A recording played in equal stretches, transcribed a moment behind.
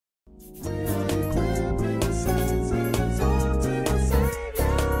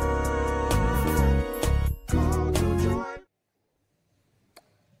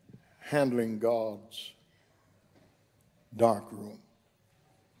handling God's dark room.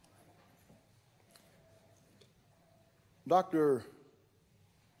 Dr.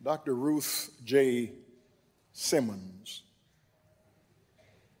 Ruth J. Simmons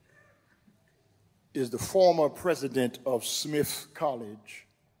is the former president of Smith College,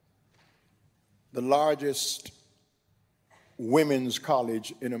 the largest women's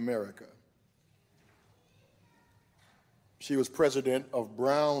college in America. She was president of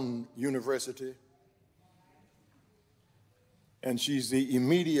Brown University, and she's the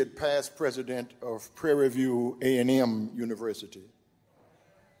immediate past president of Prairie View A&M University,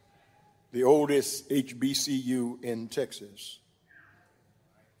 the oldest HBCU in Texas.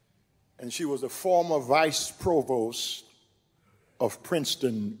 And she was the former vice provost of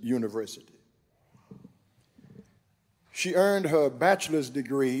Princeton University. She earned her bachelor's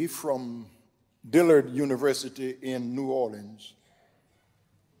degree from Dillard University in New Orleans,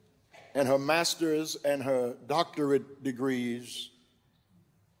 and her master's and her doctorate degrees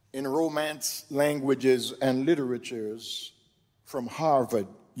in Romance, languages, and literatures from Harvard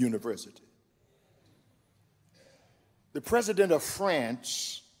University. The president of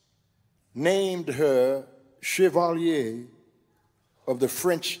France named her Chevalier of the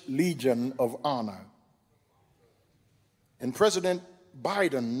French Legion of Honor. And President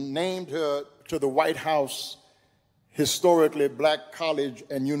Biden named her to the White House Historically Black College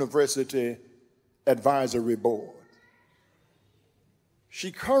and University Advisory Board.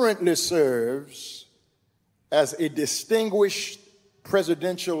 She currently serves as a distinguished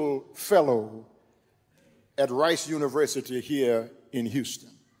presidential fellow at Rice University here in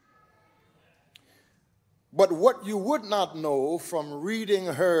Houston. But what you would not know from reading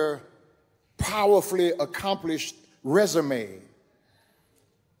her powerfully accomplished resume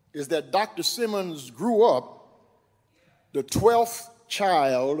is that Dr. Simmons grew up the 12th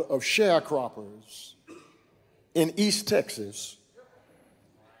child of sharecroppers in East Texas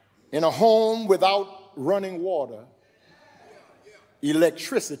in a home without running water,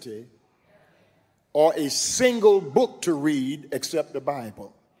 electricity, or a single book to read except the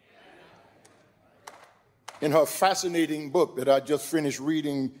Bible. In her fascinating book that I just finished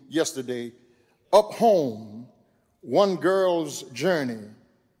reading yesterday, Up Home, One Girl's Journey,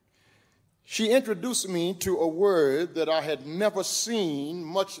 she introduced me to a word that I had never seen,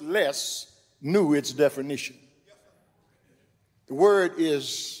 much less knew its definition. The word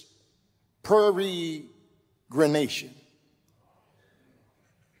is peregrination.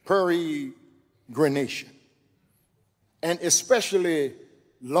 Peregrination. And especially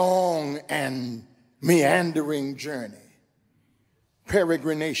long and meandering journey.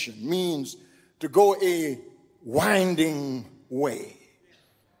 Peregrination means to go a winding way,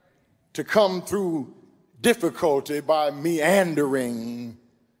 to come through difficulty by meandering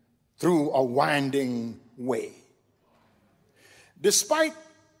through a winding way. Despite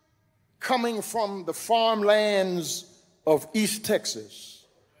coming from the farmlands of East Texas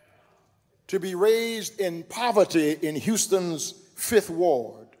to be raised in poverty in Houston's 5th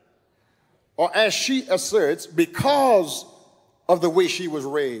Ward, or as she asserts, because of the way she was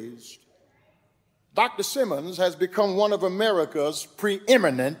raised, Dr. Simmons has become one of America's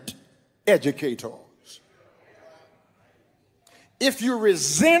preeminent educators. If you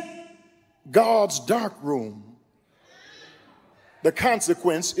resent God's dark room, the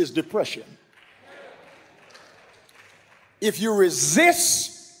consequence is depression. If you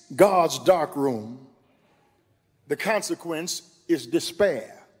resist God's dark room, the consequence is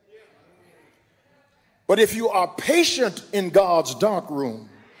despair. But if you are patient in God's dark room,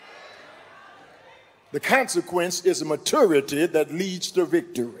 the consequence is a maturity that leads to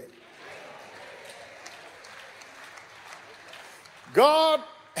victory. God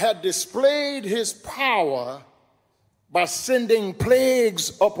had displayed his power by sending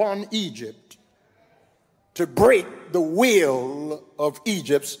plagues upon Egypt to break the will of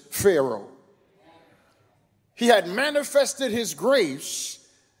Egypt's Pharaoh. He had manifested his grace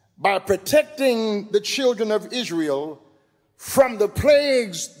by protecting the children of Israel from the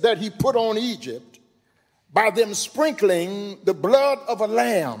plagues that he put on Egypt by them sprinkling the blood of a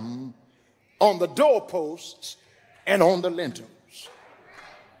lamb on the doorposts and on the lintels.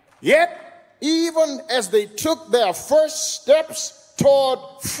 Yet, even as they took their first steps toward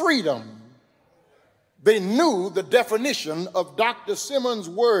freedom, they knew the definition of Dr. Simmons'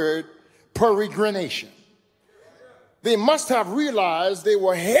 word, peregrination. They must have realized they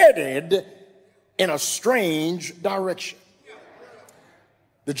were headed in a strange direction.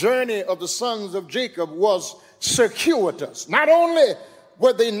 The journey of the sons of Jacob was circuitous. Not only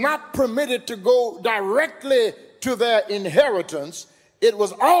were they not permitted to go directly to their inheritance, it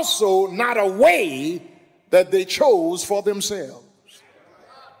was also not a way that they chose for themselves.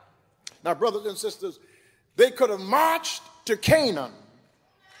 Now, brothers and sisters, they could have marched to Canaan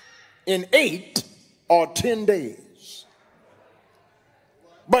in 8 or 10 days.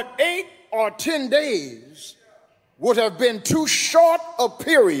 But 8 or 10 days would have been too short a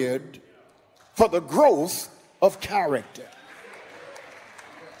period for the growth of character.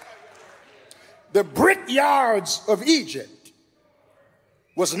 The brickyards of Egypt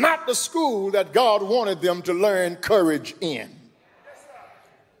was not the school that God wanted them to learn courage in.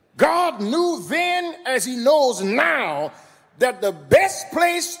 God knew then, as he knows now, that the best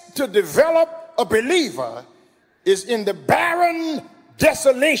place to develop a believer is in the barren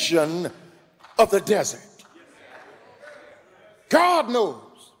desolation of the desert. God knows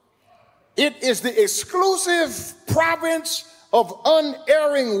it is the exclusive province of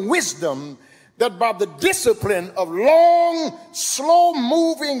unerring wisdom that by the discipline of long,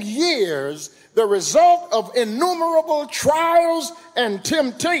 slow-moving years, the result of innumerable trials and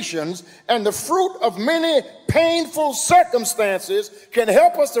temptations and the fruit of many painful circumstances can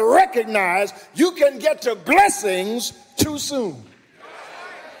help us to recognize you can get to blessings too soon.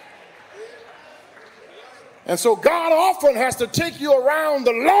 And so God often has to take you around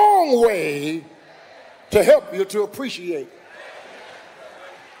the long way to help you to appreciate.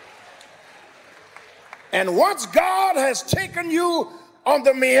 And once God has taken you on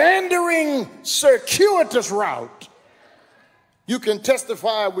the meandering, circuitous route, you can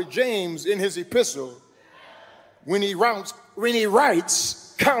testify with James in his epistle when he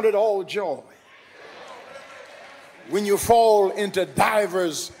writes, count it all joy when you fall into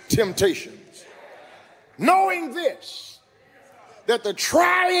divers temptations, knowing this, that the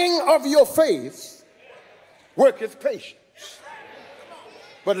trying of your faith worketh patience.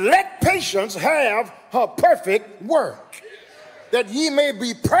 But let patience have her perfect work, that ye may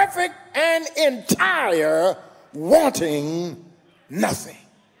be perfect and entire, wanting nothing.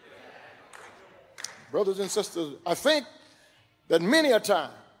 Brothers and sisters, I that many a time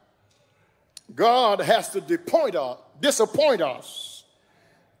God has to disappoint us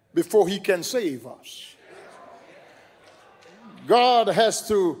before he can save us. God has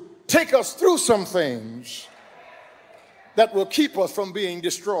to take us through some things that will keep us from being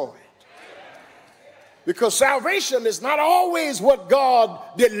destroyed. Because salvation is not always what God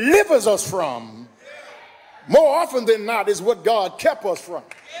delivers us from. More often than not is what God kept us from.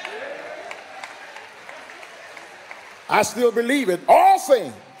 I still believe it. All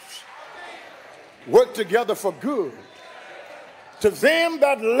things work together for good to them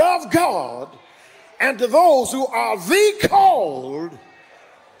that love God and to those who are the called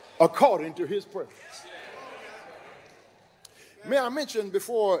according to his purpose. May I mention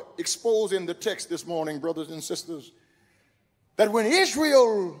before exposing the text this morning, brothers and sisters, that when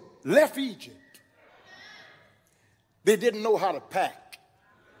Israel left Egypt, they didn't know how to pack.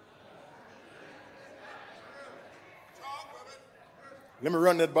 Let me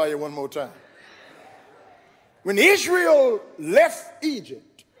run that by you one more time. When Israel left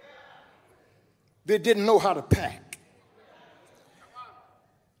Egypt, they didn't know how to pack.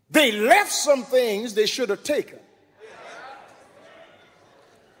 They left some things they should have taken.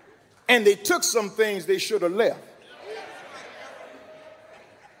 And they took some things they should have left.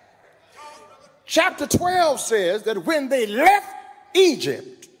 Chapter 12 says that when they left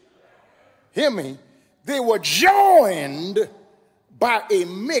Egypt, hear me, they were joined by a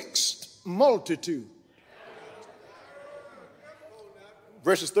mixed multitude.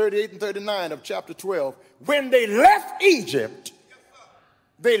 Verses 38 and 39 of chapter 12. When they left Egypt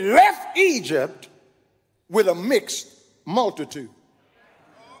with a mixed multitude.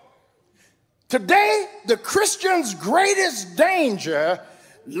 Today, the Christian's greatest danger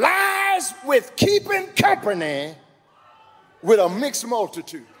lies with keeping company with a mixed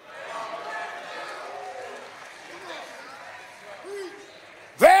multitude.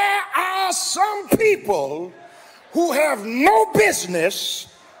 There are some people who have no business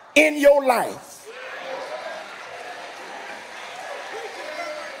in your life.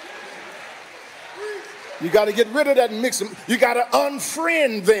 You got to get rid of that mix. You got to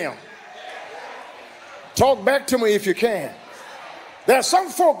unfriend them. Talk back to me if you can. There are some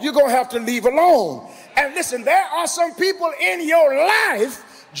folk you're going to have to leave alone. And listen, there are some people in your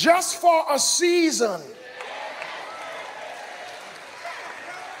life just for a season.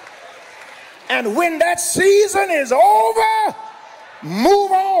 And when that season is over,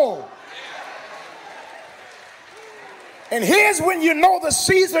 move on. And here's when you know the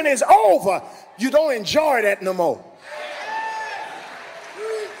season is over. You don't enjoy that no more.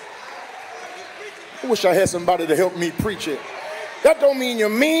 I wish I had somebody to help me preach it. That don't mean you're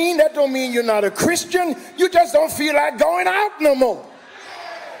mean. That don't mean you're not a Christian. You just don't feel like going out no more.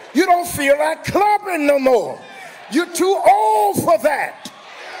 You don't feel like clubbing no more. You're too old for that.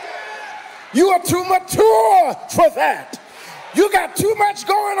 You are too mature for that. You got too much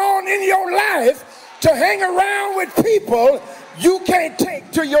going on in your life to hang around with people you can't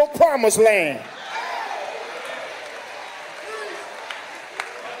take to your promised land.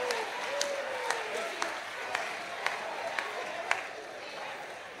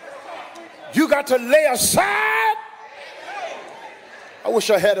 You got to lay aside. I wish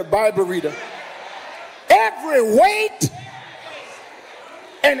I had a Bible reader. Every weight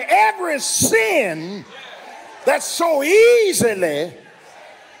and every sin that so easily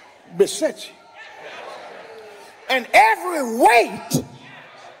besets you. And every weight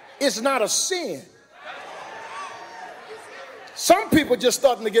is not a sin. Some people just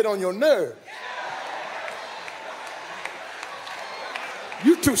starting to get on your nerves.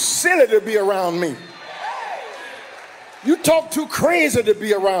 You too silly to be around me. You talk too crazy to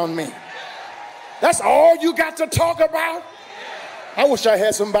be around me. That's all you got to talk about? I wish I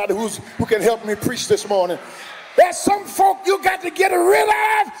had somebody who can help me preach this morning. There's some folk you got to get rid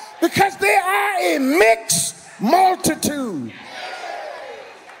of because they are a mixed multitude.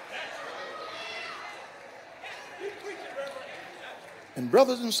 And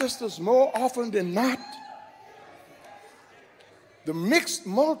brothers and sisters, more often than not, the mixed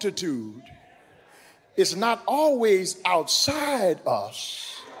multitude is not always outside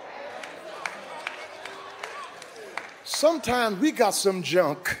us. Sometimes we got some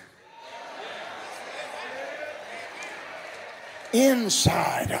junk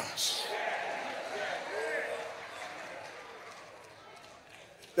inside us.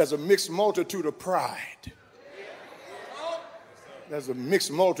 There's a mixed multitude of pride. There's a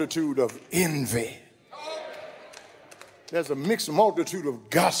mixed multitude of envy. There's a mixed multitude of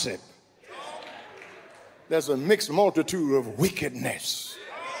gossip. There's a mixed multitude of wickedness.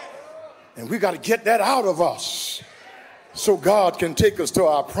 And we got to get that out of us so God can take us to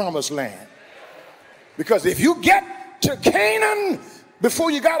our promised land. Because if you get to Canaan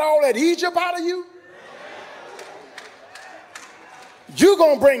before you got all that Egypt out of you, you're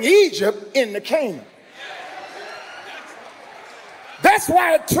going to bring Egypt into Canaan. That's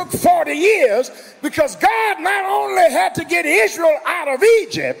why it took 40 years, because God not only had to get Israel out of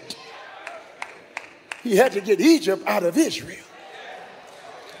Egypt, he had to get Egypt out of Israel.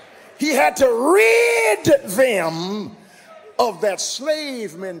 He had to rid them of that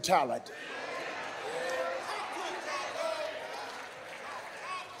slave mentality.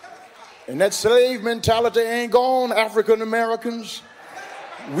 And that slave mentality ain't gone, African Americans.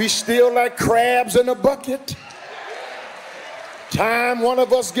 We still like crabs in a bucket. Time one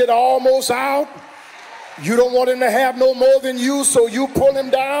of us get almost out, you don't want him to have no more than you, so you pull him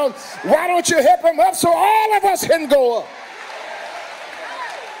down. Why don't you help him up so all of us can go up?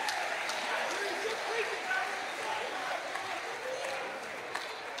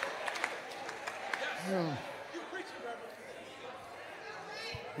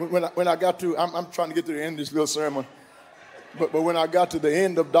 When I got to, I'm trying to get to the end of this little sermon, but when I got to the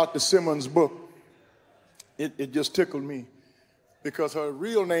end of Dr. Simmons' book, it just tickled me. Because her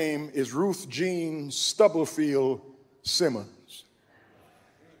real name is Ruth Jean Stubblefield Simmons.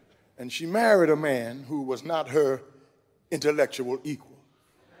 And she married a man who was not her intellectual equal.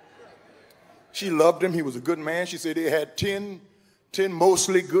 She loved him. He was a good man. She said they had 10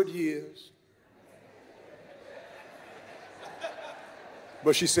 mostly good years.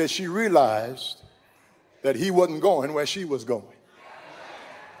 But she said she realized that he wasn't going where she was going.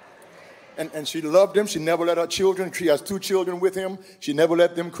 And she loved him. She never let her children, she has 2 children with him. She never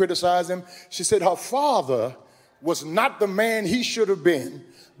let them criticize him. She said her father was not the man he should have been,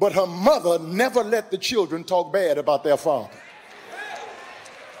 but her mother never let the children talk bad about their father.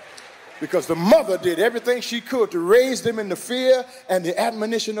 Because the mother did everything she could to raise them in the fear and the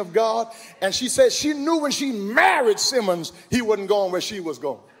admonition of God. And she said she knew when she married Simmons, he wasn't going where she was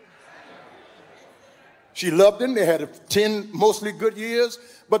going. She loved him. They had 10 mostly good years.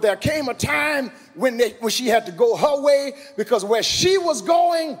 But there came a time when she had to go her way, because where she was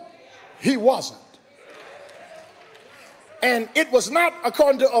going, he wasn't. And it was not,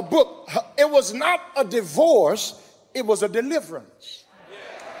 according to a book, it was not a divorce, it was a deliverance.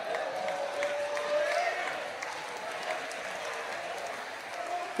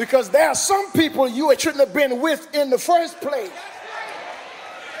 Because there are some people you shouldn't have been with in the first place.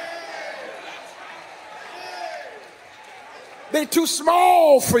 They're too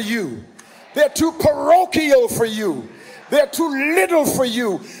small for you. They're too parochial for you. They're too little for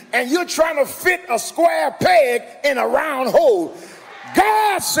you, and you're trying to fit a square peg in a round hole.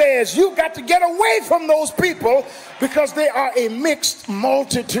 God says you got to get away from those people because they are a mixed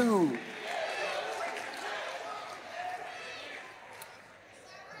multitude.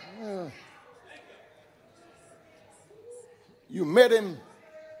 You met him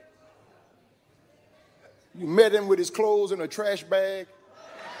with his clothes in a trash bag.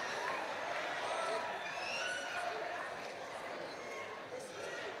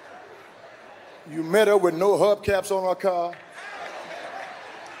 You met her with no hubcaps on her car.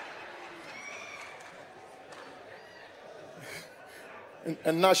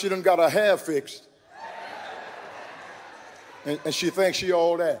 And now she done got her hair fixed. And she thinks she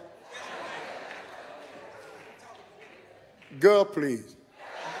all that. Girl, please.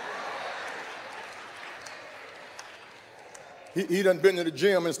 He done been to the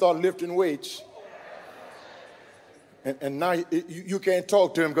gym and started lifting weights. And now you can't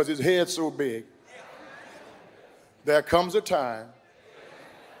talk to him because his head's so big. There comes a time,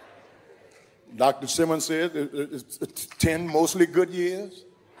 Dr. Simmons said, it's 10 mostly good years.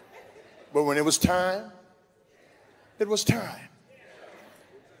 But when it was time, it was time.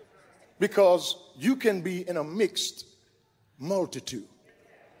 Because you can be in a mixed multitude.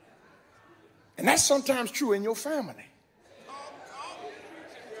 And that's sometimes true in your family.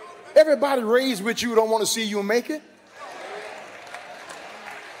 Everybody raised with you don't want to see you make it.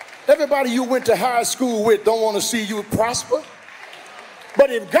 Everybody you went to high school with don't want to see you prosper. But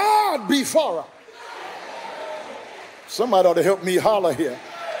if God be for us, somebody ought to help me holler here.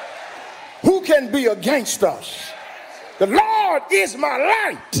 Who can be against us? The Lord is my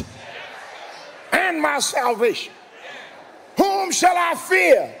light and my salvation. Whom shall I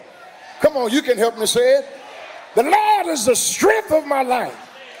fear? Come on, you can help me say it. The Lord is the strength of my life.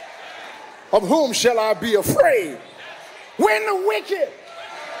 Of whom shall I be afraid? When the wicked,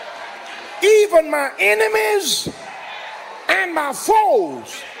 even my enemies and my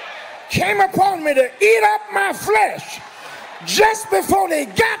foes, came upon me to eat up my flesh, just before they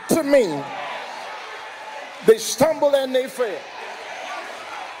got to me, they stumbled and they fell.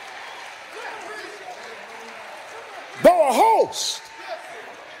 Though a host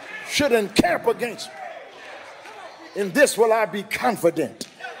should encamp against me, in this will I be confident.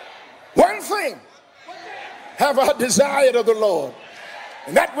 One thing have I desired of the Lord,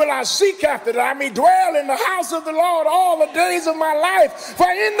 and that will I seek after, that I may dwell in the house of the Lord all the days of my life.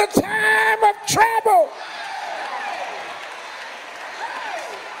 For in the time of trouble,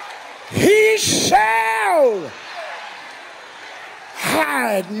 he shall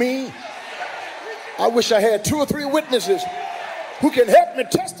hide me. I wish I had 2 or 3 witnesses who can help me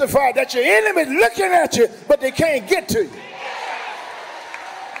testify that your enemy is looking at you, but they can't get to you.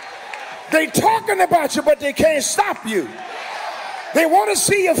 They talking about you, but they can't stop you. They want to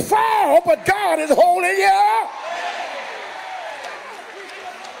see you fall, but God is holding you up.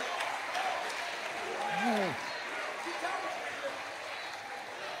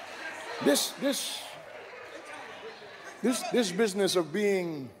 This business of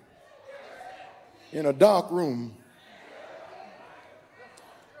being in a dark room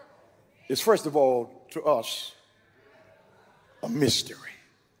is, first of all, to us, a mystery.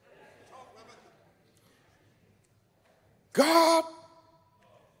 God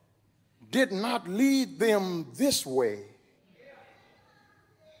did not lead them this way.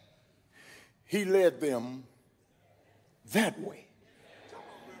 He led them that way.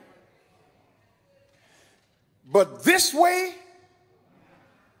 But this way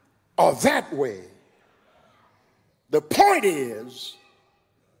or that way, the point is,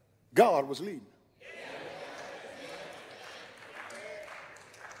 God was leading.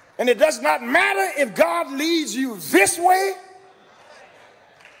 And it does not matter if God leads you this way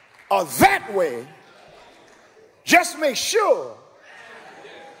or that way. Just make sure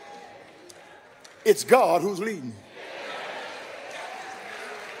it's God who's leading.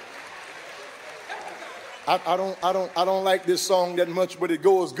 I don't like this song that much, but it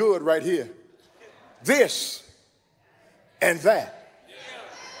goes good right here. This and that.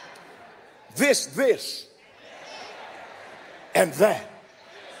 This and that.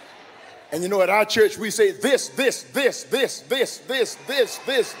 And you know, at our church we say this,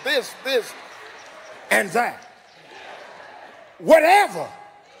 and that. Whatever.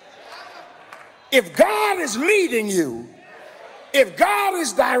 If God is leading you, if God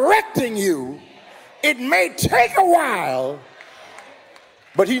is directing you, it may take a while,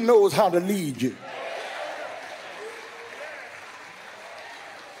 but he knows how to lead you.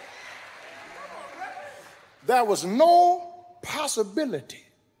 There was no possibility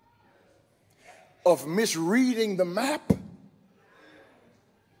of misreading the map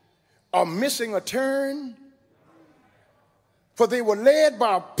are missing a turn, for they were led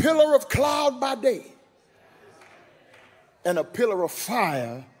by a pillar of cloud by day and a pillar of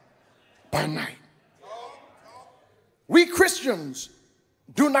fire by night. We Christians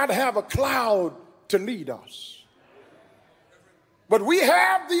do not have a cloud to lead us, but we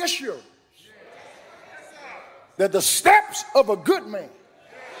have the assurance that the steps of a good man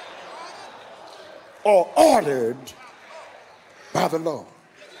are ordered by the Lord.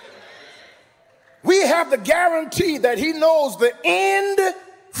 We have the guarantee that he knows the end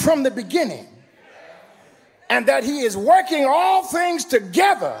from the beginning, and that he is working all things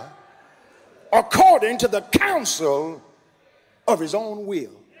together according to the counsel of his own will.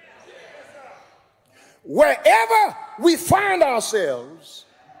 Wherever we find ourselves,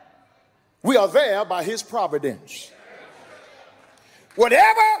 we are there by his providence.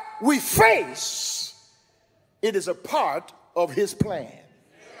 Whatever we face, it is a part of his plan.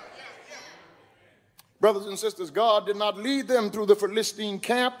 Brothers and sisters, God did not lead them through the Philistine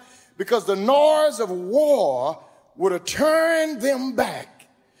camp because the noise of war would have turned them back,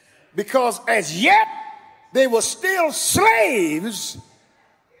 because as yet they were still slaves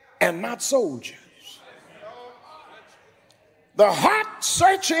and not soldiers. The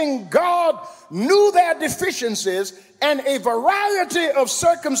heart-searching God knew their deficiencies, and a variety of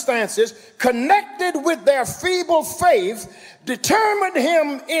circumstances connected with their feeble faith determined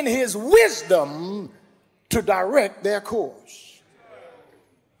him in his wisdom to direct their course.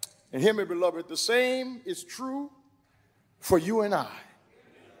 And hear me, beloved, the same is true for you and I.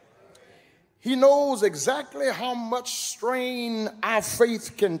 He knows exactly how much strain our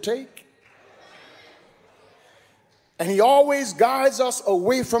faith can take, and he always guides us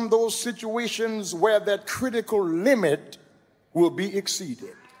away from those situations where that critical limit will be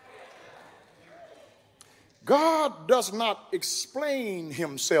exceeded. God does not explain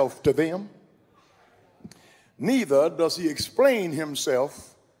himself to them, neither does he explain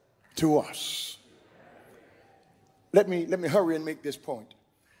himself to us. Let me hurry and make this point.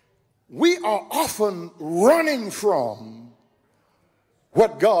 We are often running from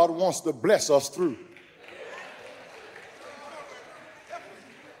what God wants to bless us through.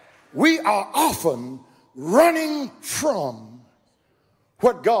 We are often running from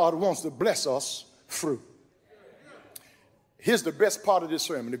what God wants to bless us through. Here's the best part of this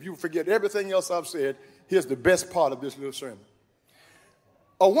sermon. If you forget everything else I've said, here's the best part of this little sermon.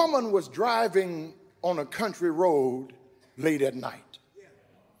 A woman was driving on a country road late at night.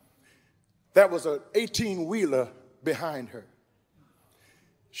 There was an 18-wheeler behind her.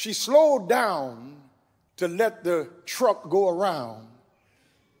 She slowed down to let the truck go around,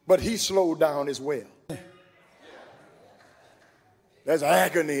 but he slowed down as well. There's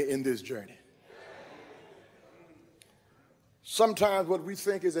agony in this journey. Sometimes what we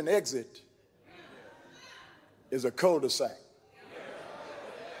think is an exit is a cul-de-sac.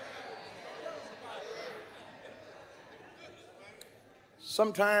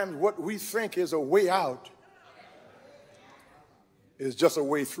 Sometimes what we think is a way out is just a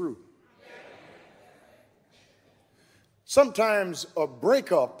way through. Sometimes a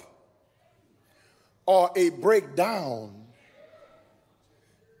breakup or a breakdown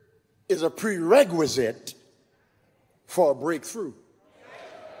is a prerequisite for a breakthrough.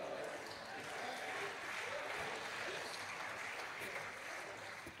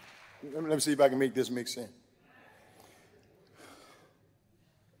 Let me see if I can make this make sense.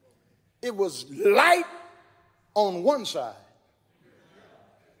 It was light on one side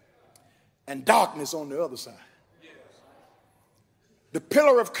and darkness on the other side. The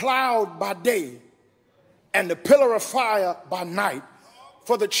pillar of cloud by day and the pillar of fire by night.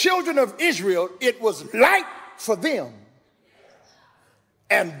 For the children of Israel, it was light for them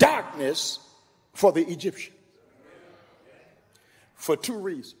and darkness for the Egyptians. For two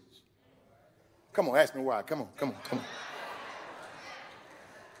reasons. Come on, ask me why. Come on.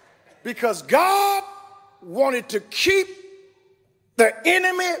 Because God wanted to keep the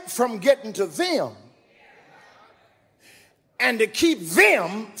enemy from getting to them and to keep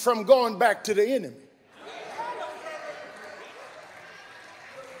them from going back to the enemy.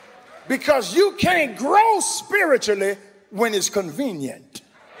 Because you can't grow spiritually when it's convenient.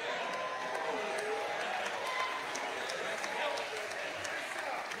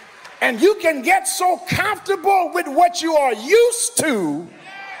 And you can get so comfortable with what you are used to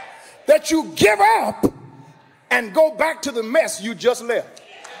that you give up and go back to the mess you just left.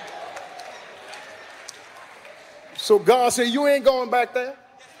 So God said, you ain't going back there.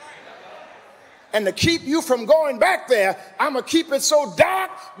 And to keep you from going back there, I'm going to keep it so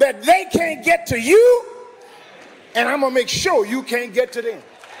dark that they can't get to you, and I'm going to make sure you can't get to them.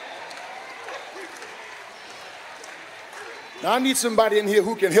 Now, I need somebody in here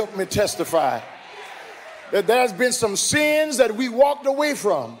who can help me testify that there's been some sins that we walked away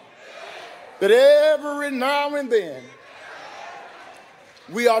from, that every now and then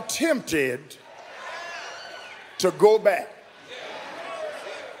we are tempted to go back.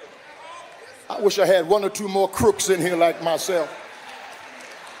 I wish I had one or two more crooks in here like myself.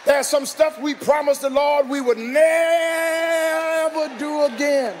 There's some stuff we promised the Lord we would never do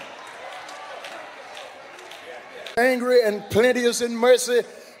again. Angry and plenteous in mercy,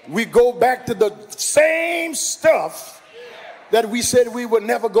 we go back to the same stuff that we said we were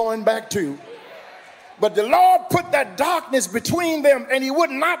never going back to. But the Lord put that darkness between them, and he would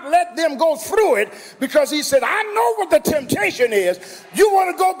not let them go through it, because he said, I know what the temptation is. You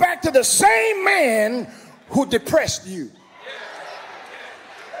want to go back to the same man who depressed you.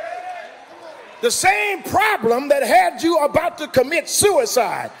 The same problem that had you about to commit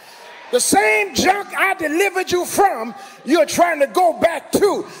suicide. The same junk I delivered you from, you're trying to go back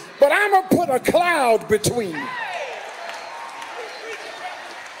to. But I'm going to put a cloud between you.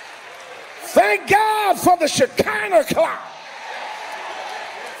 Thank God for the Shekinah cloud.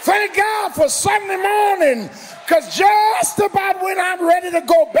 Thank God for Sunday morning, because just about when I'm ready to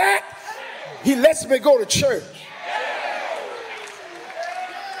go back, he lets me go to church.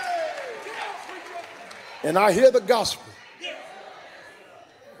 And I hear the gospel.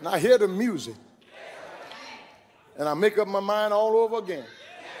 And I hear the music. And I make up my mind all over again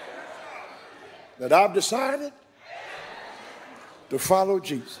that I've decided to follow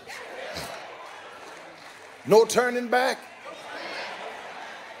Jesus. No turning back.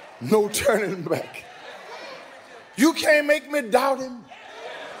 No turning back. You can't make me doubt him,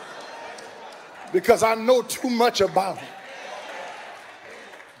 because I know too much about him.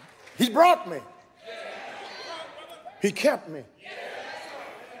 He brought me. He kept me.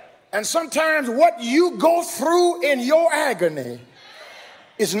 And sometimes what you go through in your agony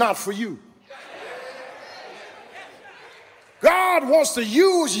is not for you. God wants to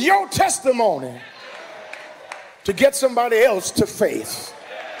use your testimony to get somebody else to faith.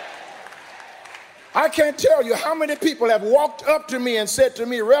 I can't tell you how many people have walked up to me and said to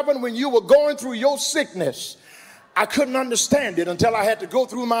me, Reverend, when you were going through your sickness, I couldn't understand it until I had to go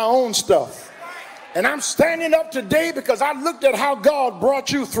through my own stuff. And I'm standing up today because I looked at how God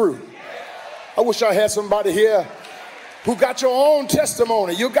brought you through. I wish I had somebody here who got your own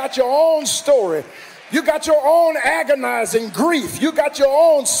testimony. You got your own story. You got your own agonizing grief. You got your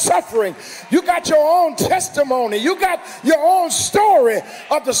own suffering. You got your own testimony. You got your own story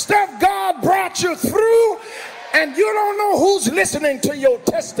of the stuff God brought you through, and you don't know who's listening to your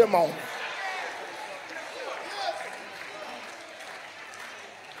testimony.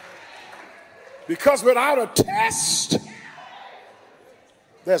 Because without a test,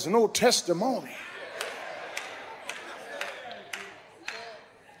 there's no testimony.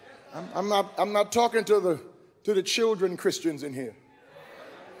 I'm not talking to the children Christians in here.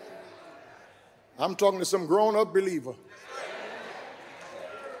 I'm talking to some grown-up believer.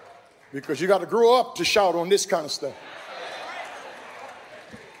 Because you got to grow up to shout on this kind of stuff.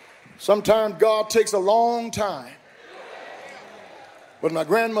 Sometimes God takes a long time. But my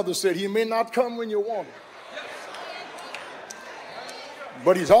grandmother said he may not come when you want him,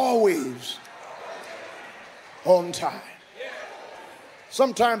 but he's always on time.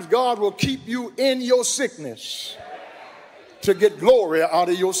 Sometimes God will keep you in your sickness to get glory out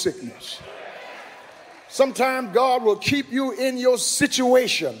of your sickness. Sometimes God will keep you in your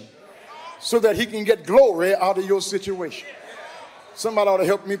situation so that he can get glory out of your situation. Somebody ought to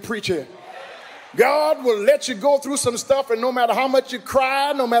help me preach here. God will let you go through some stuff, and no matter how much you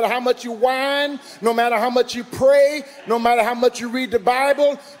cry, no matter how much you whine, no matter how much you pray, no matter how much you read the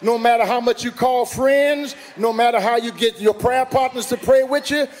Bible, no matter how much you call friends, no matter how you get your prayer partners to pray with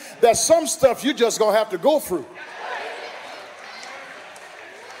you, there's some stuff you just gonna have to go through.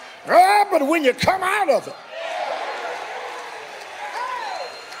 But when you come out of it,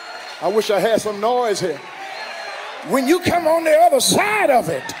 I wish I had some noise here. When you come on the other side of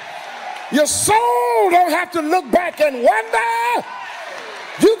it, your soul don't have to look back and wonder.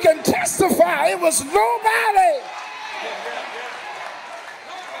 You can testify it was nobody.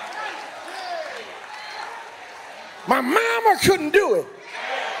 My mama couldn't do it.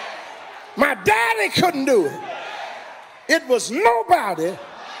 My daddy couldn't do it. It was nobody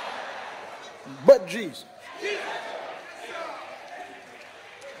but Jesus.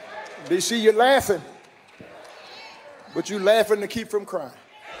 They see you laughing, but you laughing to keep from crying.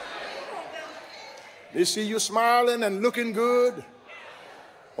 They see you smiling and looking good.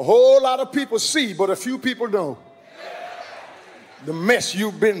 A whole lot of people see, but a few people don't. The mess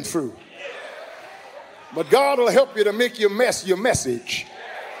you've been through. But God will help you to make your mess your message.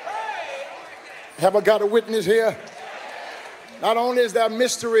 Have I got a witness here? Not only is there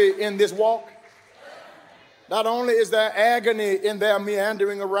mystery in this walk, not only is there agony in their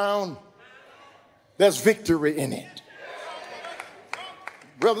meandering around, there's victory in it.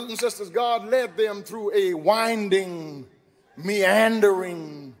 Brothers and sisters, God led them through a winding,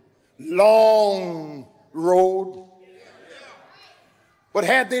 meandering, long road. But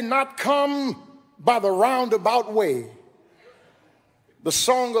had they not come by the roundabout way, the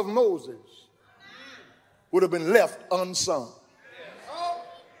song of Moses would have been left unsung.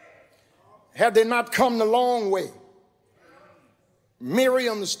 Had they not come the long way,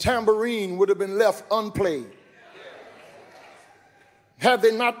 Miriam's tambourine would have been left unplayed. Had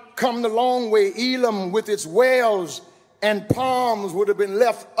they not come the long way, Elam with its wells and palms would have been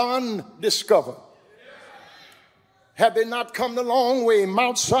left undiscovered. Had they not come the long way,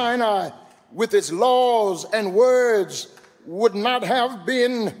 Mount Sinai with its laws and words would not have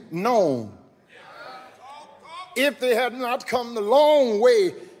been known. If they had not come the long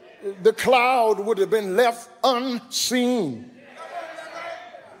way, the cloud would have been left unseen.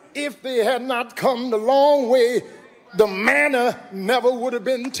 If they had not come the long way, the manna never would have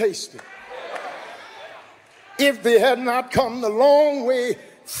been tasted. If they had not come the long way,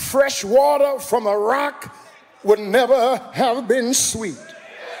 fresh water from a rock would never have been sweet.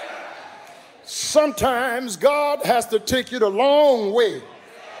 Sometimes God has to take you the long way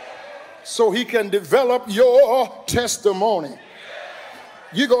so he can develop your testimony.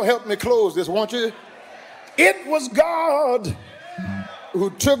 You're going to help me close this, won't you? It was God who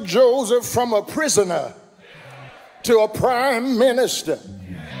took Joseph from a prisoner to a prime minister.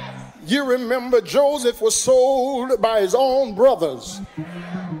 You remember Joseph was sold by his own brothers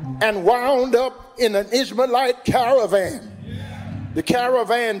and wound up in an Ishmaelite caravan. The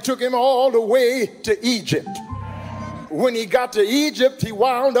caravan took him all the way to Egypt. When he got to Egypt, he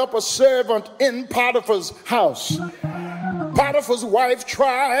wound up a servant in Potiphar's house. Potiphar's wife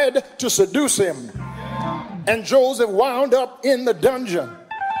tried to seduce him, and Joseph wound up in the dungeon.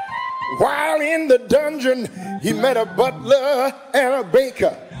 While in the dungeon, he met a butler and a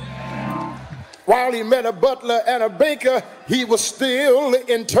baker. While he met a butler and a baker, he was still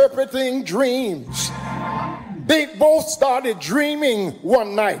interpreting dreams. They both started dreaming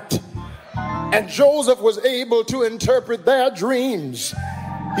one night, and Joseph was able to interpret their dreams.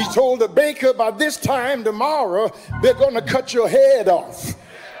 He told the baker, by this time tomorrow, they're going to cut your head off.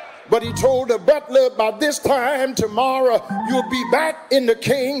 But he told the butler, by this time tomorrow, you'll be back in the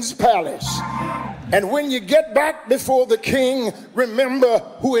king's palace. And when you get back before the king, remember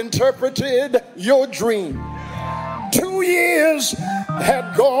who interpreted your dream. 2 years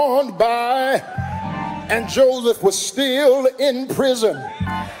had gone by, and Joseph was still in prison.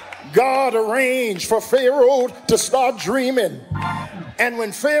 God arranged for Pharaoh to start dreaming. And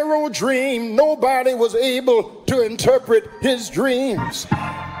when Pharaoh dreamed, nobody was able to interpret his dreams.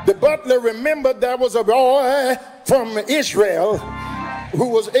 The butler remembered there was a boy from Israel who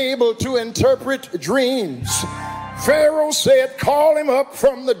was able to interpret dreams. Pharaoh said, call him up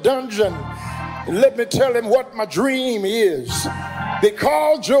from the dungeon. Let me tell him what my dream is. They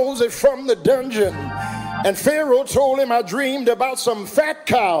called Joseph from the dungeon, and Pharaoh told him, I dreamed about some fat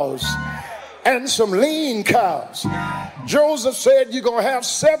cows and some lean cows. Joseph said, you're going to have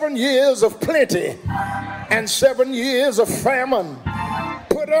 7 years of plenty and 7 years of famine.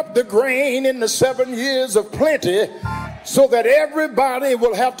 Put up the grain in the 7 years of plenty so that everybody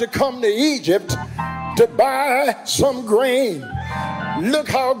will have to come to Egypt to buy some grain. Look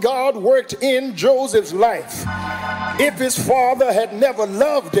how God worked in Joseph's life. If his father had never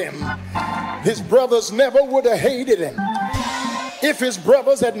loved him, his brothers never would have hated him. If his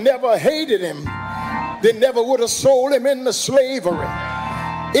brothers had never hated him, they never would have sold him into slavery.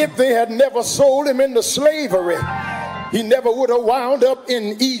 If they had never sold him into slavery, he never would have wound up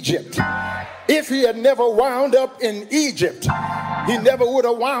in Egypt. If he had never wound up in Egypt, he never would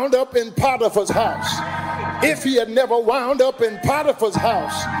have wound up in Potiphar's house. If he had never wound up in Potiphar's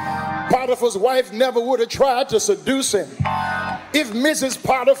house, Potiphar's wife never would have tried to seduce him. If Mrs.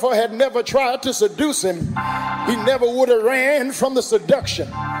 Potiphar had never tried to seduce him, he never would have ran from the seduction.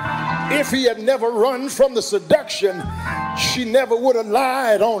 If he had never run from the seduction, she never would have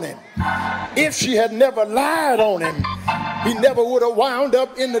lied on him. If she had never lied on him, he never would have wound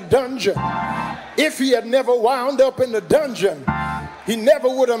up in the dungeon. If he had never wound up in the dungeon, he never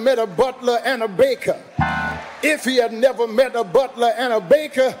would have met a butler and a baker. If he had never met a butler and a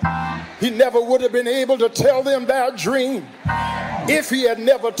baker, he never would have been able to tell them their dream. If he had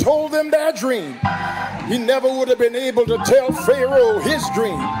never told them their dream, he never would have been able to tell Pharaoh his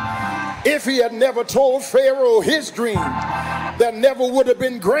dream. If he had never told Pharaoh his dream, there never would have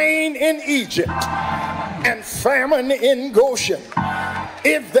been grain in Egypt and famine in Goshen.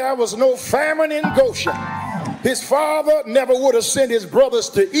 If there was no famine in Goshen, his father never would have sent his brothers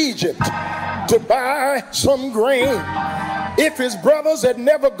to Egypt to buy some grain. If his brothers had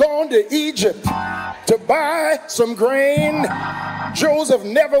never gone to Egypt to buy some grain, Joseph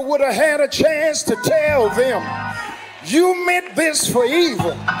never would have had a chance to tell them, you meant this for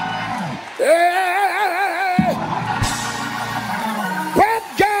evil. But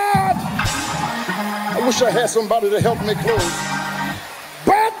God, I wish I had somebody to help me close.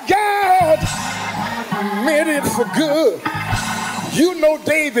 But God meant it for good. You know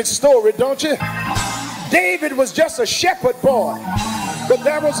David's story, don't you? David was just a shepherd boy, but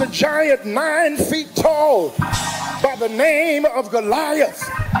there was a giant 9 feet tall by the name of Goliath.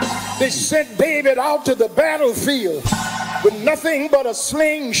 They sent David out to the battlefield with nothing but a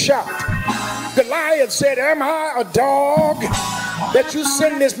slingshot. Goliath said, am I a dog that you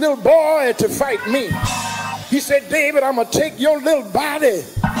send this little boy to fight me? He said, David, I'm going to take your little body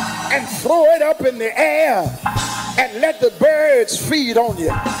and throw it up in the air and let the birds feed on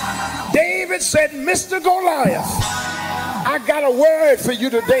you. David said, Mr. Goliath, I got a word for you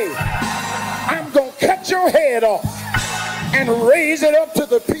today. I'm going to cut your head off and raise it up to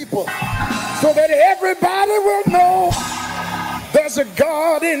the people so that everybody will know there's a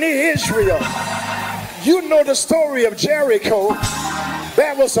God in Israel. You know the story of Jericho.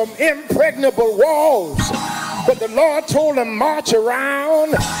 There were some impregnable walls, but the Lord told him march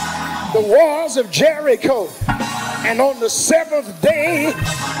around the walls of Jericho, and on the 7th day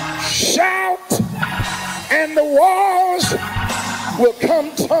shout and the walls will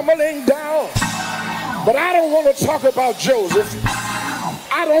come tumbling down. But I don't want to talk about Joseph.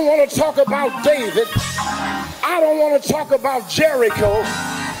 I don't want to talk about David. I don't want to talk about Jericho.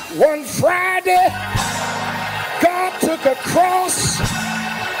 One Friday, God took a cross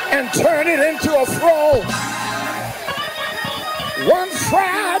and turned it into a throne. One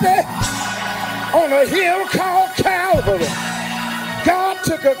Friday, on a hill called Calvary, God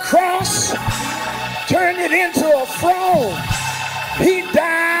took a cross, turned it into a throne. He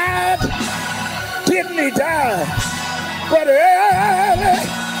died, didn't he die? But early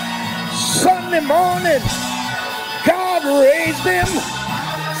Sunday morning, God raised him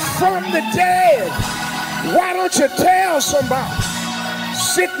from the dead. Why don't you tell somebody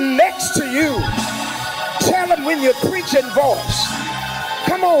sitting next to you, tell them in your preaching voice.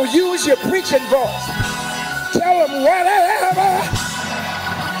 Come on, use your preaching voice. Tell them whatever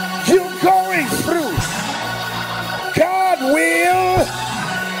you're going through, God will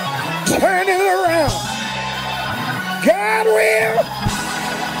turn it around. God will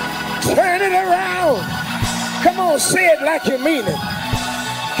turn it around. Come on, say it like you mean it.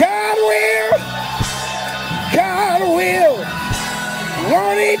 God will. God will.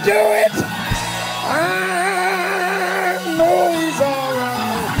 Won't he do it? I know he's all right.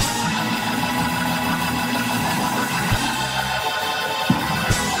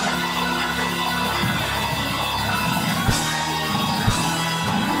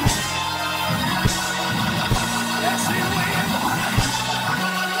 Yes, he will.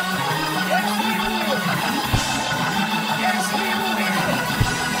 Yes, he will. Yes, he will.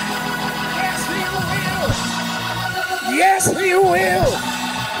 Yes, he will. Yes, he will.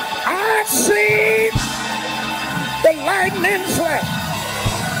 I've seen the lightning flash.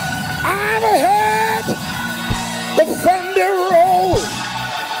 I've heard the thunder roll.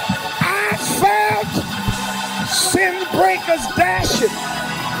 I've felt sin breakers dashing,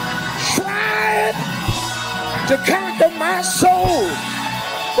 trying to conquer my soul.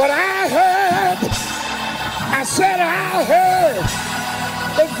 But I heard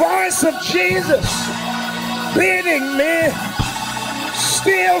the voice of Jesus bidding me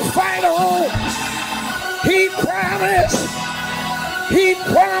still fight on. He promised. He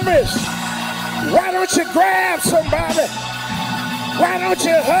promised. Why don't you grab somebody? Why don't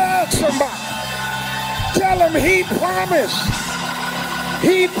you hug somebody? Tell him he promised.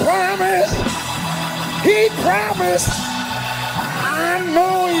 He promised. He promised. I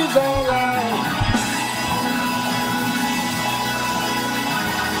know he's all right.